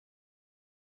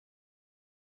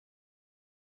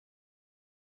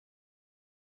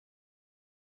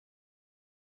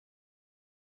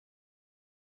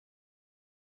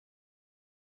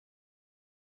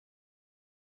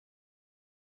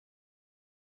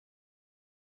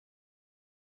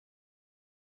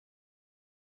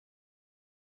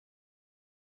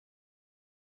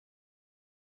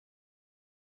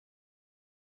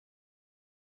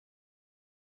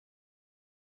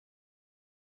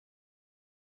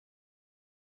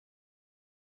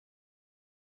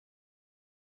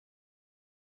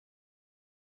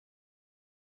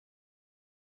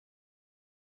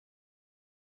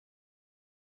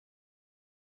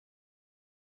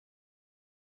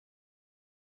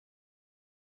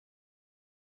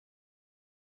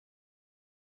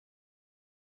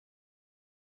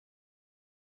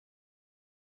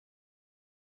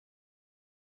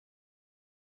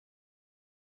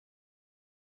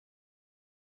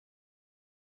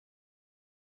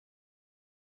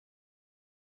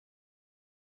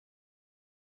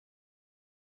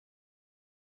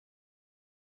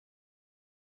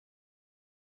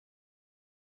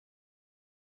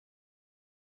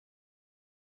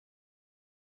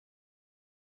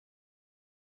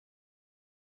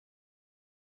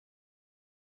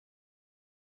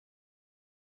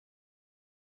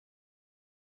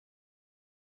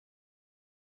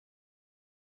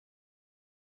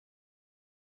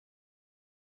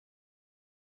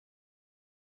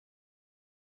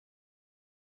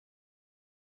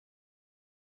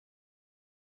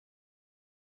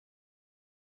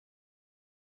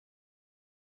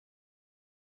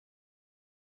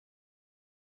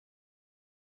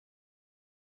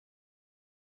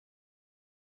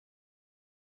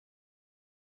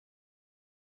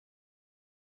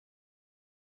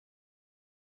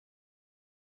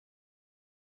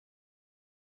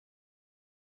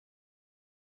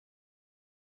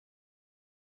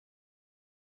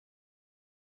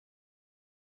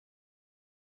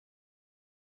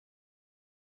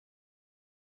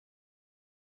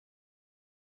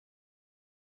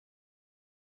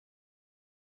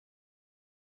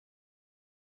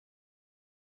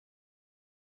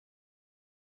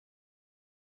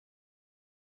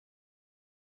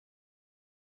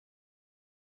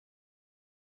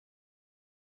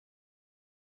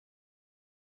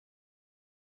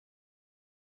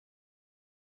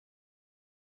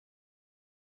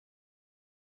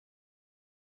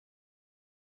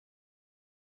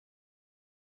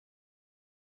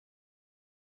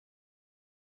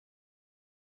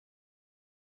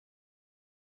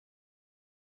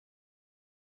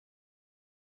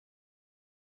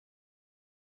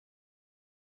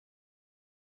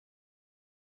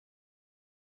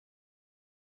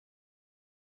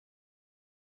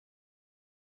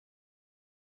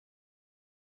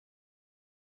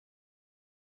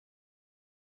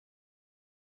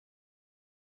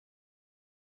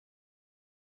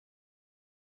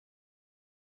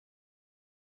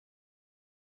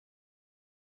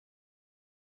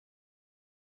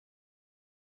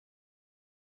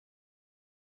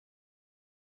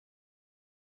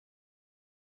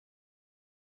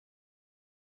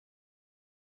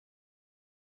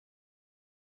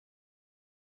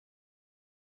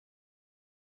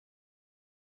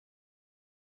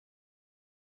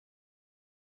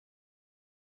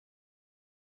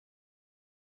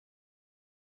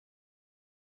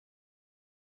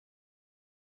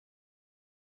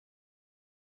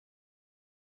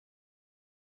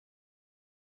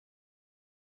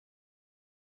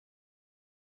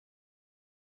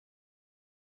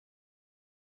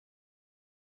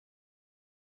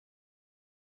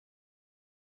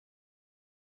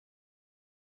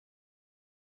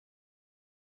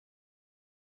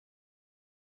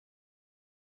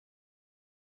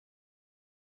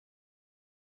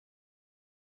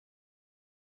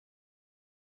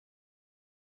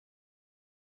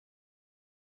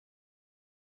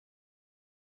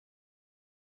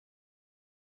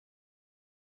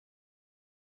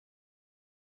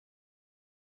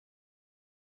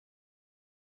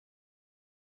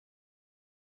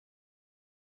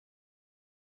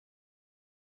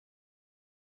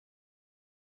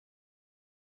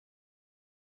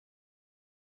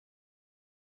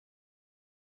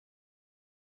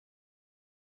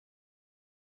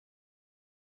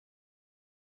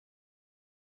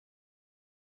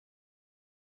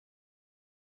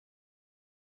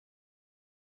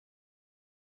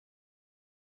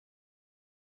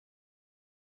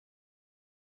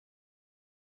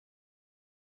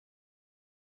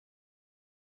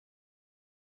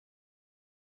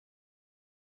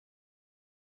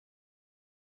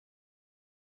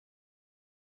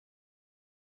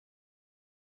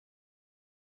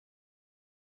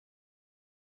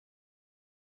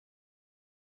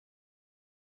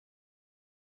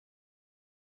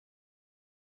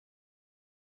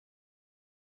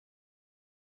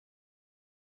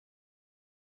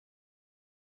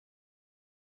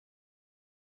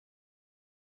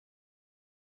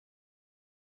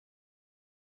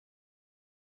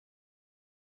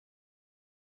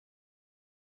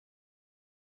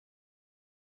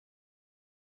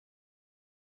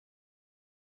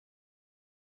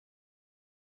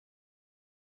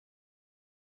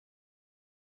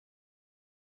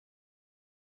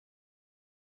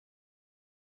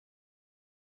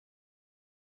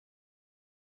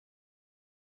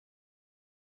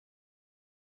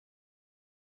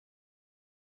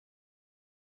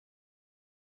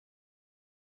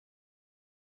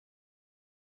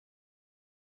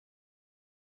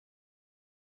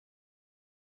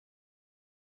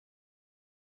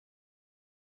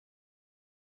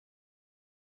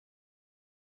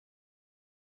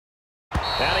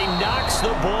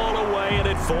the ball away, and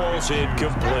it falls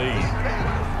incomplete.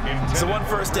 So one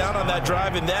first down on that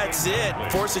drive, and that's it.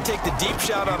 Forced to take the deep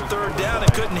shot on third down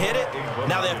and couldn't hit it.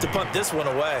 Now they have to punt this one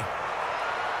away.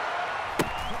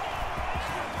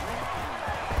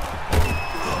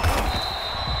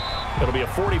 It'll be a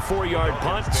 44-yard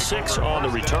punt, 6 on the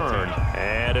return,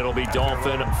 and it'll be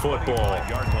Dolphin football.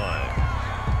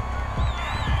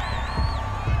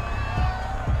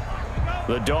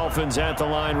 The Dolphins at the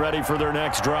line, ready for their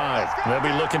next drive. They'll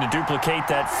be looking to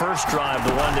duplicate that first drive,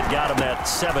 the one that got them that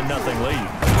 7-0 lead.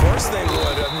 Of course they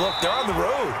would. Look, they're on the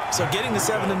road, so getting the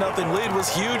 7-0 lead was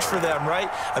huge for them,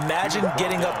 right? Imagine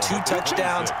getting up 2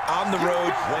 touchdowns on the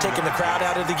road, taking the crowd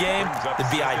out of the game. It'd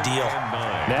be ideal.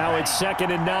 Now it's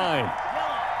 2nd and 9.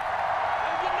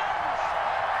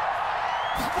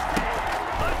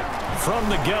 From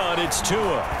the gun, it's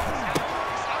Tua.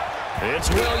 It's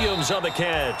Williams on the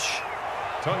catch.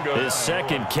 His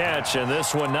second catch, and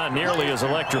this one not nearly as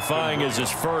electrifying as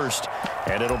his first.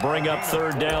 And it'll bring up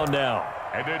 3rd down now.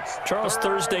 Charles,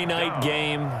 Thursday night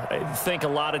game, I think a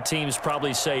lot of teams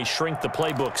probably say shrink the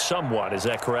playbook somewhat. Is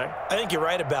that correct? I think you're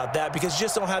right about that because you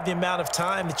just don't have the amount of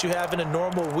time that you have in a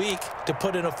normal week to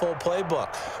put in a full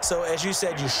playbook. So as you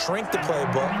said, you shrink the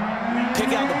playbook,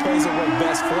 pick out the plays that work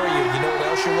best for you. You know what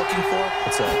else you're looking for?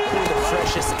 What's that? Who are the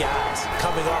freshest guys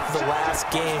coming off of the last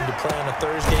game to play on a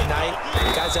Thursday night?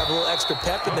 Guys have a little extra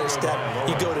pep in their step.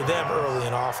 You go to them early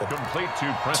and often.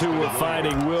 Tua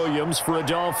finding Williams for a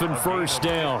Dolphin first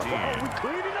down.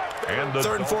 And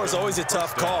 3rd and 4 is always a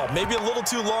tough call. Maybe a little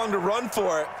too long to run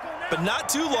for it, but not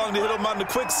too long to hit him on the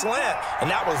quick slant. And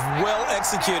that was well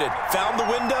executed. Found the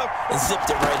window and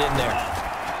zipped it right in there.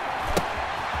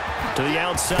 To the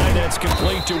outside, that's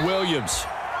complete to Williams.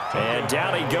 And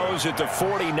down he goes at the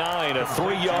 49, a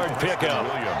 3-yard pickup.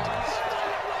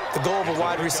 The goal of a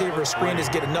wide receiver screen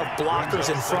is get enough blockers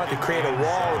in front to create a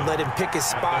wall and let him pick his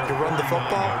spot to run the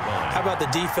football. How about the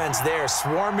defense there,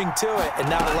 swarming to it and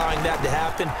not allowing that to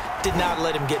happen? Did not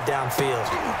let him get downfield.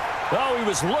 Oh, he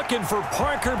was looking for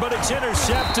Parker, but it's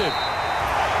intercepted.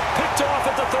 Picked off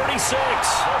at the 36.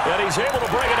 And he's able to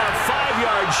bring it up 5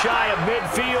 yards shy of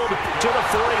midfield to the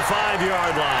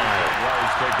 45-yard line.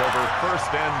 Jaguars take over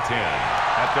 1st and 10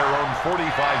 at their own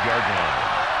 45-yard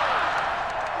line.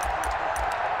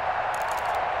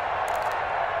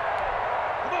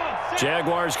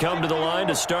 Jaguars come to the line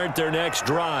to start their next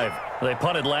drive. They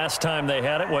punted last time they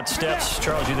had it. What steps,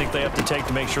 Charles, you think they have to take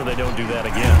to make sure they don't do that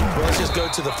again? Well, let's just go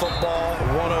to the football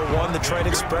 101, the trade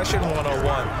expression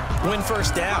 101. Win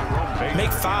first down.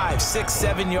 Make 5, 6,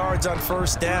 7 yards on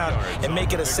first down and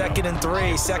make it a 2nd and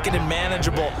 3, 2nd and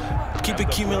manageable. Keep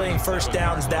accumulating first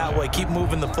downs that way. Keep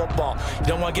moving the football. You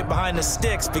don't want to get behind the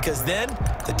sticks because then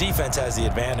the defense has the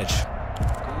advantage.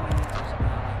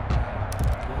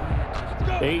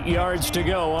 8 yards to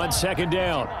go on 2nd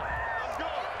down.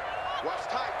 Watch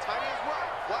tight, tight is right.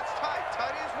 Watch tight,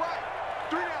 tight is right.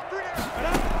 3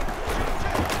 down.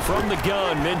 From the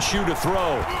gun, Minshew to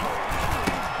throw.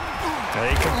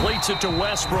 And he completes it to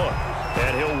Westbrook.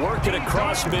 And he'll work it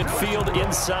across midfield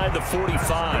inside the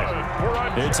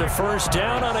 45. It's a first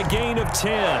down on a gain of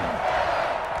 10.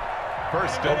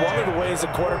 But one of the ways the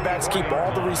quarterbacks keep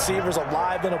all the receivers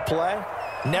alive in a play,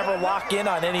 never lock in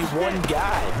on any one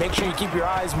guy. Make sure you keep your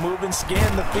eyes moving,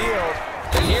 scan the field.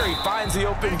 And here he finds the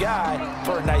open guy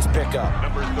for a nice pickup.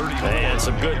 And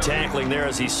some good tackling there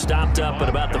as he stopped up at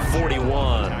about the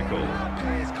 41.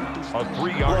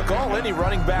 Look, all any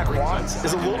running back wants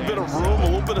is a little bit of room, a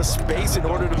little bit of space in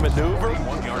order to maneuver.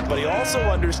 But he also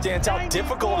understands how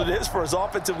difficult it is for his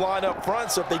offensive line up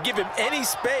front. So if they give him any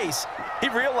space, he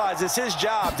realizes his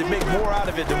job to make more out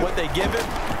of it than what they give him.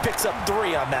 Picks up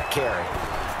 3 on that carry.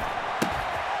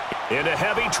 Into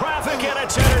heavy traffic, and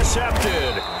it's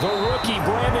intercepted. The rookie,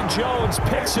 Brandon Jones,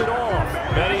 picks it off.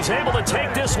 And he's able to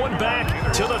take this one back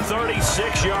to the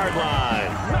 36-yard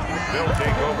line. They'll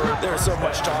take over. There's so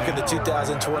much talk in the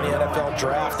 2020 NFL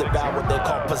Draft about what they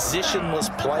call positionless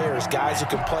players, guys who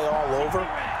can play all over.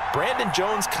 Brandon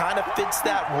Jones kind of fits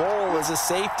that role as a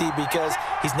safety because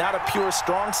he's not a pure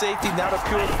strong safety, not a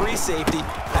pure free safety.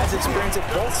 Has experience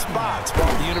at both spots while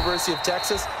at the University of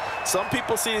Texas. Some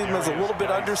people see him as a little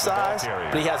bit undersized,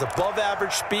 but he has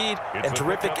above-average speed and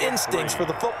terrific instincts for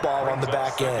the football on the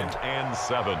back end. And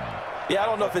 7. Yeah, I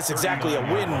don't know if it's exactly a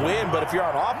win-win, but if you're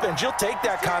on offense, you'll take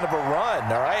that kind of a run,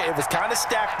 all right? It was kind of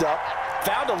stacked up,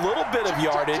 found a little bit of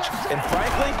yardage, and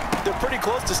frankly, they're pretty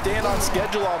close to staying on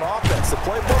schedule on offense. The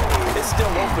playbook is still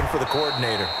open for the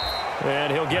coordinator.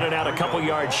 And he'll get it out a couple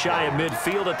yards shy of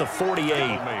midfield at the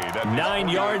 48. 9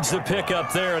 yards to pick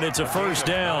up there, and it's a first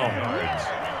down.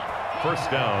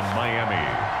 First down, Miami.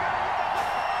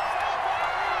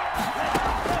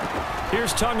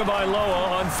 Here's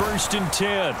Tagovailoa on 1st and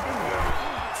 10.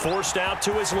 Forced out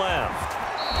to his left.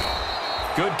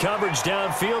 Good coverage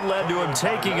downfield led to him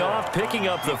taking off, picking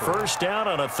up the first down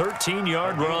on a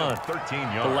 13-yard run.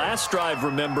 The last drive,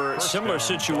 remember, similar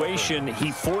situation.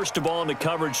 He forced a ball into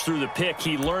coverage through the pick.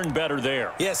 He learned better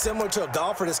there. Yeah, similar to a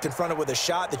golfer that's confronted with a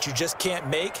shot that you just can't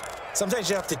make. Sometimes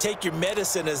you have to take your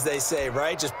medicine, as they say,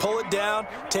 right? Just pull it down,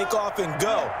 take off, and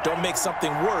go. Don't make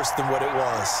something worse than what it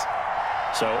was.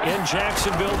 So in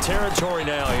Jacksonville territory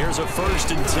now. Here's a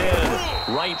 1st and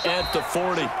 10 right at the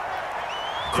 40.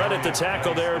 Credit the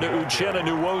tackle there to Uchenna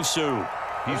Nwosu.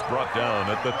 He's brought down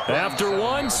at the... After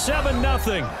one,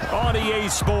 7-0 on EA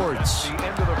Sports. At the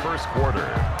end of the first quarter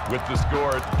with the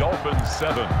score Dolphins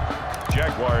 7,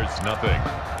 Jaguars 0.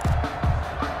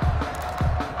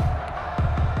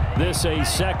 This a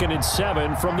 2nd and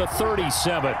 7 from the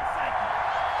 37.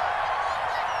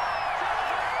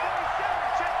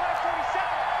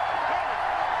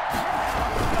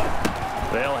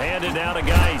 They'll hand it now to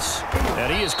Geis.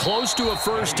 And he is close to a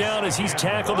first down as he's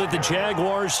tackled at the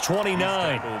Jaguars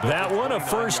 29. That one a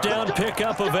first down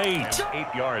pickup of 8.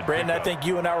 Brandon, I think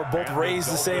you and I were both raised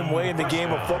the same way in the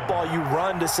game of football. You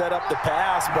run to set up the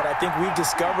pass, but I think we've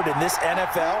discovered in this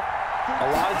NFL,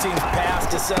 a lot of teams pass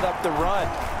to set up the run.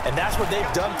 And that's what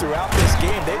they've done throughout this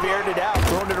game. They've aired it out,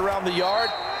 thrown it around the yard.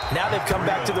 Now they've come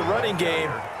back to the running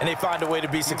game, and they find a way to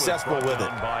be successful with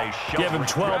it. Give him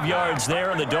 12 yards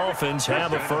there, and the Dolphins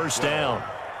have a first down.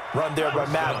 Run there by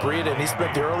Matt Breida, and he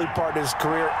spent the early part of his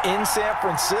career in San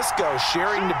Francisco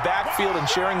sharing the backfield and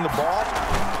sharing the ball.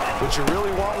 What you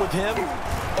really want with him,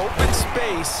 open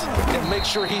space and make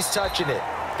sure he's touching it,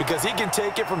 because he can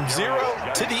take it from 0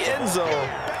 to the end zone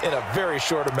in a very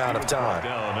short amount of time.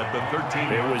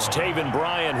 It was Taven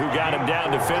Bryan who got him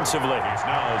down defensively. It's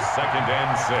now 2nd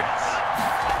and 6.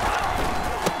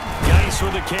 Geis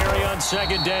with a carry on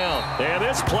 2nd down. And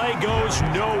this play goes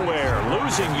nowhere.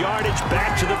 Losing yardage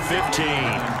back to the 15.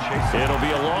 It'll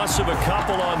be a loss of a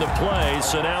couple on the play,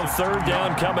 so now 3rd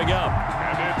down coming up.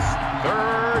 And it's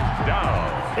 3rd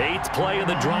down. 8th play of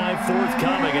the drive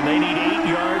forthcoming, and they need 8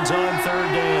 yards on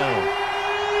 3rd down.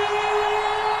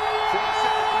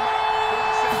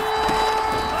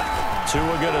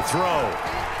 Tua going to throw.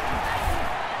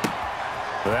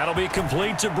 That'll be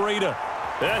complete to Breida.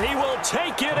 And he will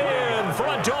take it in for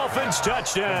a Dolphins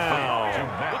touchdown.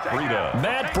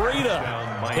 Matt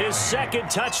Breida, his 2nd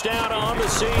touchdown on the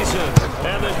season.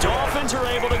 And the Dolphins are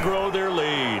able to grow their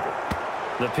lead.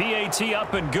 The PAT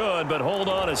up and good, but hold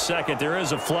on a second. There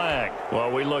is a flag.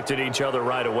 Well, we looked at each other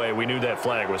right away. We knew that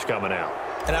flag was coming out.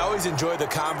 And I always enjoy the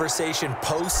conversation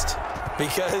post,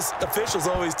 because officials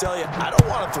always tell you, I don't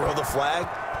want to throw the flag,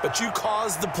 but you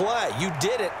caused the play. You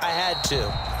did it. I had to.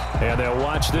 And they'll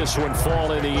watch this one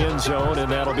fall in the end zone,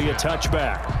 and that'll be a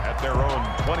touchback. At their own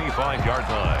 25-yard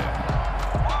line.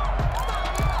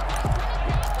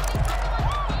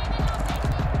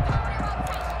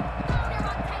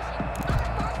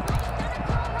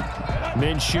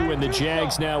 Minshew and the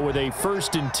Jags now with a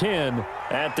 1st and 10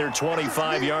 at their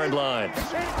 25-yard line.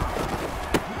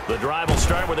 The drive will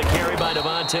start with a carry by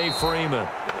Devontae Freeman.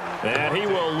 And he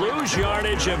will lose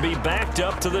yardage and be backed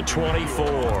up to the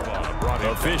 24.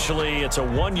 Officially, it's a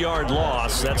 1-yard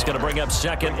loss. That's going to bring up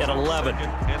 2nd and 11.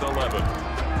 And 11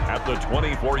 at the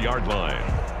 24-yard line.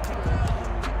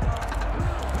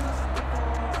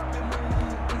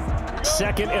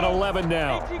 2nd and 11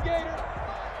 now.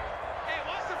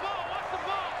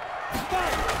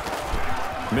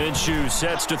 Minshew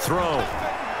sets to throw.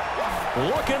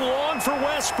 Looking long for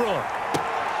Westbrook.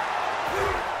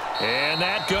 And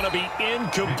that's going to be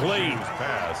incomplete.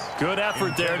 Good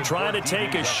effort there trying to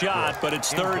take a shot, but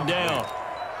it's 3rd down.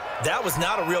 That was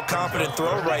not a real confident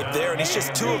throw right there, and he's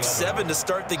just 2 of 7 to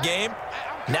start the game.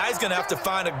 Now he's going to have to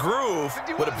find a groove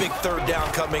with a big 3rd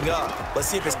down coming up. Let's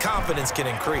see if his confidence can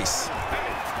increase.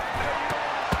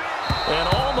 And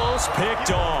almost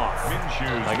picked off.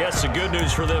 I guess the good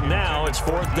news for them now, it's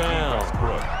 4th down.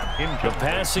 The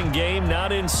passing game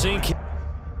not in sync.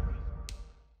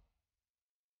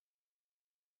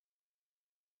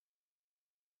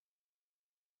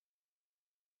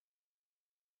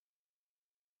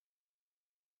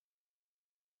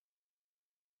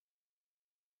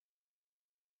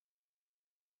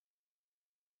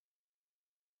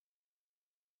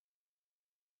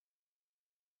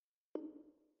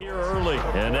 Here early,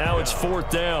 and now it's 4th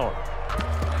down.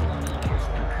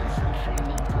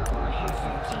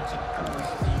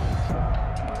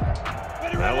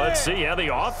 Now let's see how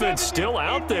the offense still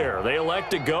out there. They elect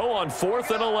to go on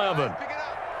 4th and 11.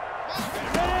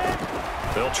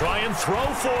 They'll try and throw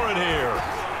for it here.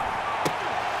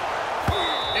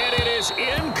 And it is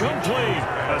incomplete.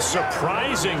 A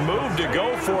surprising move to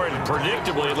go for it.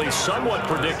 Predictably, at least somewhat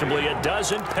predictably, it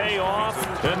doesn't pay off.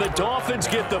 And the Dolphins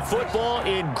get the football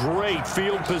in great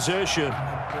field position.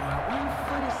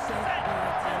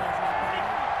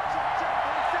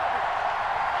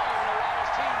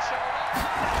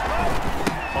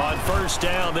 On first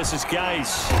down, this is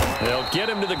Geis. They'll get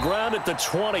him to the ground at the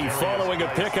 20 following a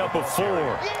pickup of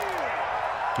 4.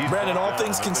 Brandon, all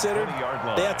things considered,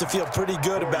 they have to feel pretty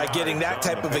good about getting that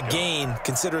type of a gain,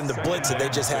 considering the blitz that they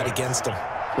just had against them.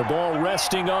 The ball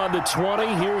resting on the 20.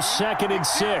 Here's 2nd and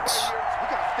 6.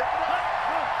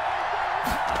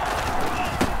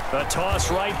 A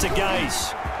toss right to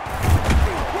Geis.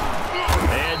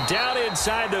 And down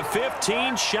inside the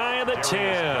 15, shy of the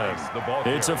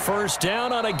 10. It's a first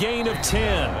down on a gain of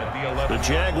 10. The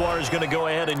Jaguars going to go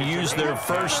ahead and use their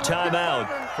first timeout.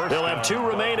 They'll have 2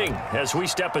 remaining as we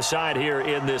step aside here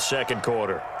in this second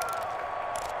quarter.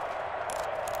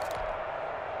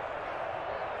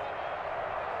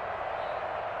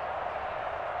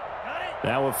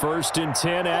 Now a 1st and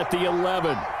 10 at the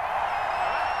 11.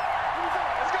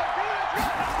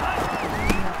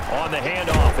 On the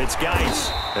handoff, it's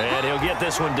Geis. And he'll get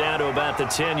this one down to about the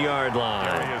 10-yard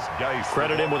line.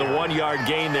 Credit him with a 1-yard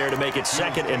gain there to make it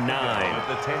 2nd and 9. At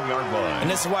the 10-yard line. And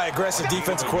this is why aggressive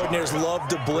defensive coordinators love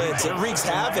to blitz. It wreaks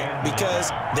havoc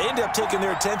because they end up taking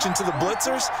their attention to the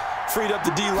blitzers, freed up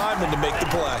the D lineman to make the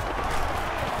play.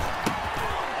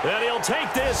 And he'll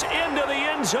take this into the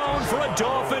end zone for a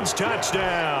Dolphins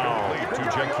touchdown.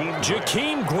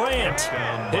 Jakeem Grant,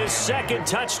 his 2nd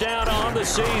touchdown on the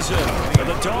season. And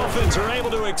the Dolphins are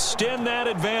able to extend that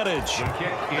advantage. The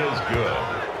kick is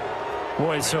good.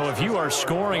 Boy, so if you are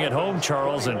scoring at home,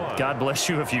 Charles, and God bless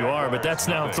you if you are, but that's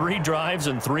now 3 drives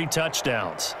and 3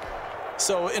 touchdowns.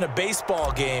 So in a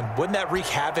baseball game, wouldn't that wreak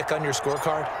havoc on your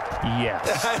scorecard?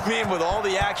 Yes. I mean, with all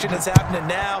the action that's happening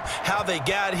now, how they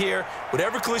got here,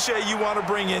 whatever cliche you want to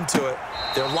bring into it,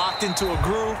 they're locked into a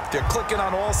groove, they're clicking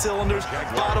on all cylinders.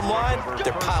 Bottom line,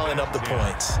 they're piling up the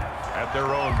points. At their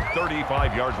own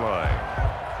 35-yard line.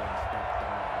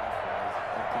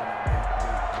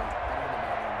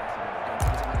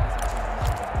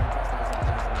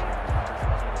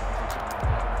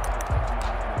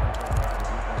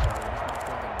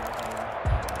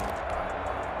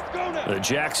 The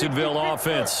Jacksonville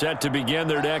offense set to begin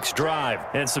their next drive.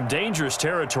 And some dangerous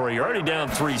territory. You're already down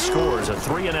 3 scores. A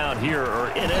 3-and-out here, or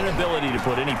an inability to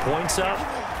put any points up.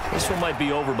 This one might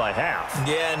be over by half.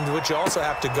 Yeah, and what you also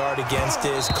have to guard against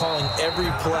is calling every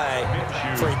play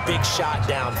for a big shot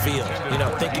downfield. You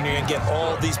know, thinking you're going to get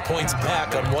all these points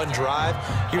back on one drive.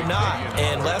 You're not.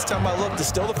 And last time I looked, it's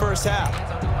still the first half.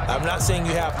 I'm not saying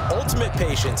you have ultimate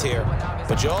patience here,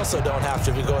 but you also don't have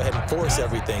to go ahead and force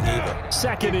everything either.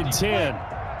 2nd and 10.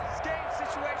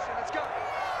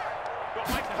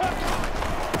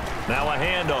 Now a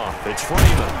handoff. It's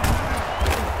Freeman.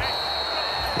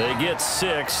 They get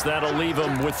 6. That'll leave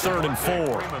them with 3rd and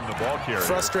 4.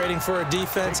 Frustrating for a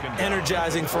defense,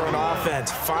 energizing for an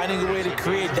offense. Finding a way to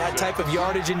create that type of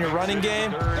yardage in your running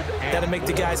game, that'll make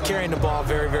the guys carrying the ball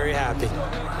very, very happy.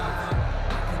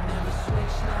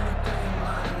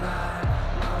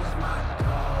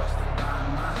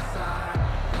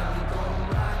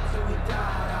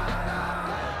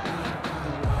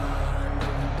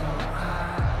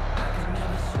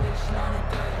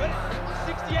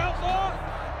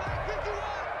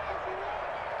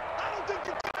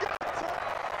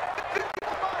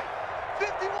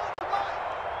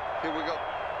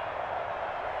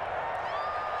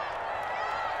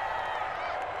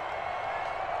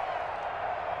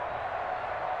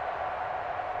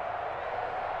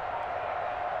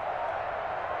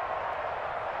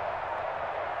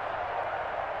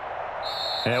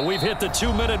 And we've hit the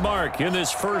 2-minute mark in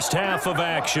this first half of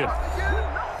action.